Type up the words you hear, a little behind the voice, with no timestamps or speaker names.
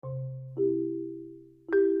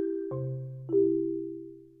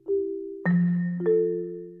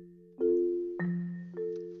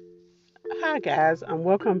guys.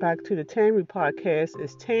 Welcome back to the Tammy podcast.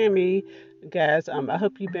 It's Tammy, guys. I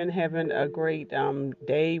hope you've been having a great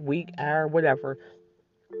day, week, hour, whatever.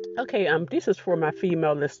 Okay. This is for my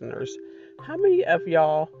female listeners. How many of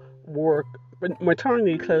y'all wore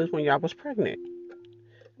maternity clothes when y'all was pregnant?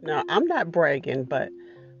 Now, I'm not bragging, but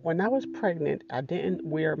when I was pregnant, I didn't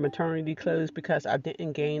wear maternity clothes because I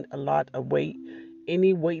didn't gain a lot of weight.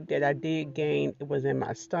 Any weight that I did gain, it was in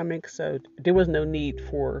my stomach, so there was no need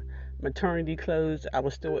for maternity clothes. I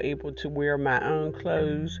was still able to wear my own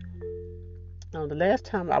clothes. The last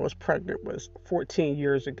time I was pregnant was 14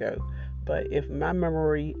 years ago, but if my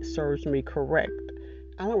memory serves me correct,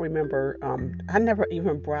 I don't remember. I never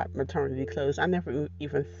even brought maternity clothes. I never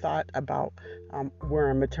even thought about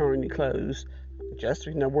wearing maternity clothes. Just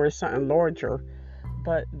wear something larger.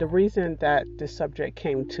 But the reason that this subject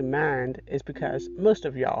came to mind is because most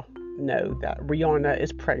of y'all know that Rihanna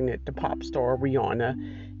is pregnant, the pop star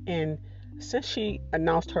Rihanna. And since she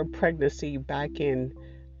announced her pregnancy back in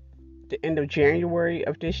the end of January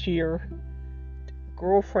of this year,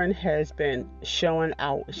 girlfriend has been showing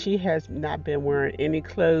out. She has not been wearing any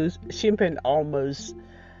clothes. She's been almost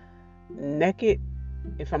naked,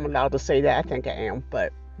 if I'm allowed to say that. I think I am.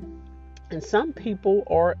 And some people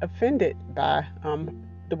are offended by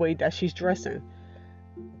the way that she's dressing.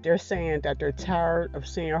 They're saying that they're tired of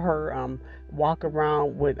seeing her walk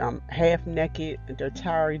around with half naked. They're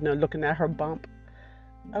tired, looking at her bump.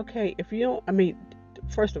 Okay, if you don't,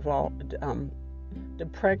 first of all, the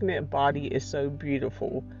pregnant body is so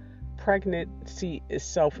beautiful. Pregnancy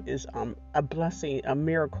itself is a blessing, a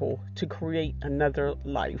miracle to create another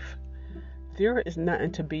life. There is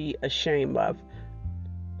nothing to be ashamed of.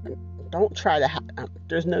 Don't try to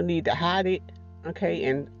there's no need to hide it. Okay,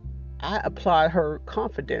 and I applaud her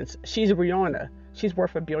confidence. She's Rihanna. She's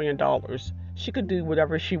worth $1 billion. She could do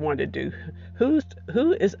whatever she wanted to do.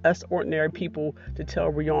 Who is us ordinary people to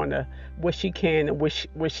tell Rihanna what she can and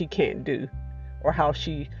what she can't do, or how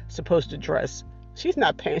she's supposed to dress? She's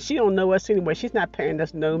not paying. She don't know us anyway. She's not paying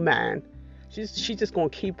us no mind. She's just gonna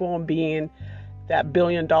keep on being that $1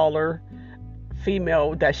 billion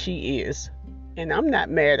female that she is. And I'm not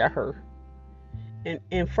mad at her.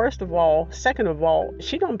 And first of all, second of all,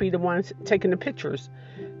 she don't be the ones taking the pictures.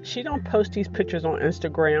 She don't post these pictures on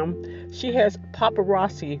Instagram. She has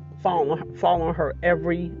paparazzi following her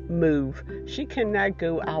every move. She cannot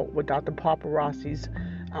go out without the paparazzis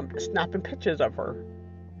snapping pictures of her.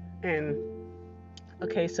 And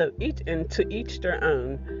okay, so to each their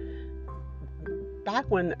own. Back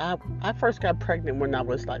when I first got pregnant when I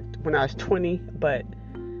was 20, but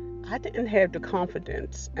I didn't have the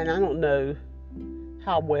confidence, and I don't know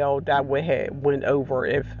how well that would have went over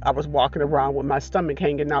if I was walking around with my stomach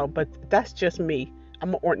hanging out, but that's just me.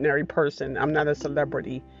 I'm an ordinary person. I'm not a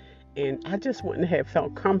celebrity, and I just wouldn't have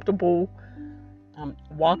felt comfortable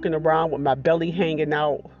walking around with my belly hanging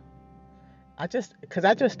out. Because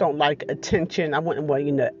I just don't like attention. I wouldn't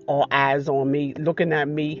want, all eyes on me, looking at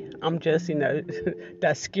me. I'm just,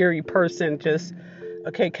 that scary person, just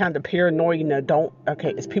okay, kind of paranoid,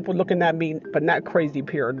 it's people looking at me, but not crazy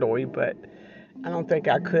paranoid, but I don't think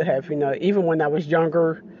I could have, even when I was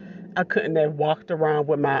younger, I couldn't have walked around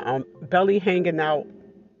with my belly hanging out.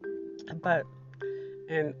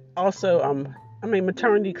 And also,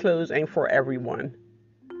 maternity clothes ain't for everyone.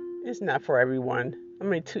 It's not for everyone.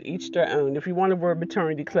 To each their own. If you want to wear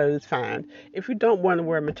maternity clothes, fine. If you don't want to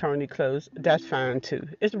wear maternity clothes, that's fine too.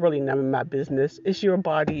 It's really none of my business. It's your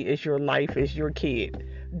body, it's your life, it's your kid.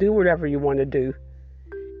 Do whatever you want to do.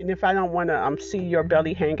 And if I don't want to see your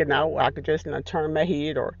belly hanging out, I could just turn my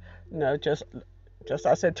head, or just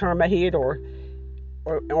I said turn my head, or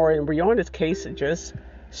in Rihanna's case, just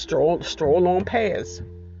stroll on past.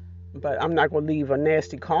 But I'm not gonna leave a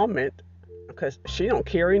nasty comment because she don't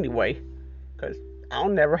care anyway. Because I'll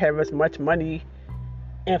never have as much money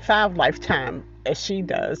in 5 lifetimes as she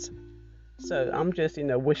does. So I'm just,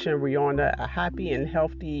 wishing Rihanna a happy and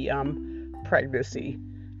healthy pregnancy.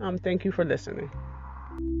 Thank you for listening.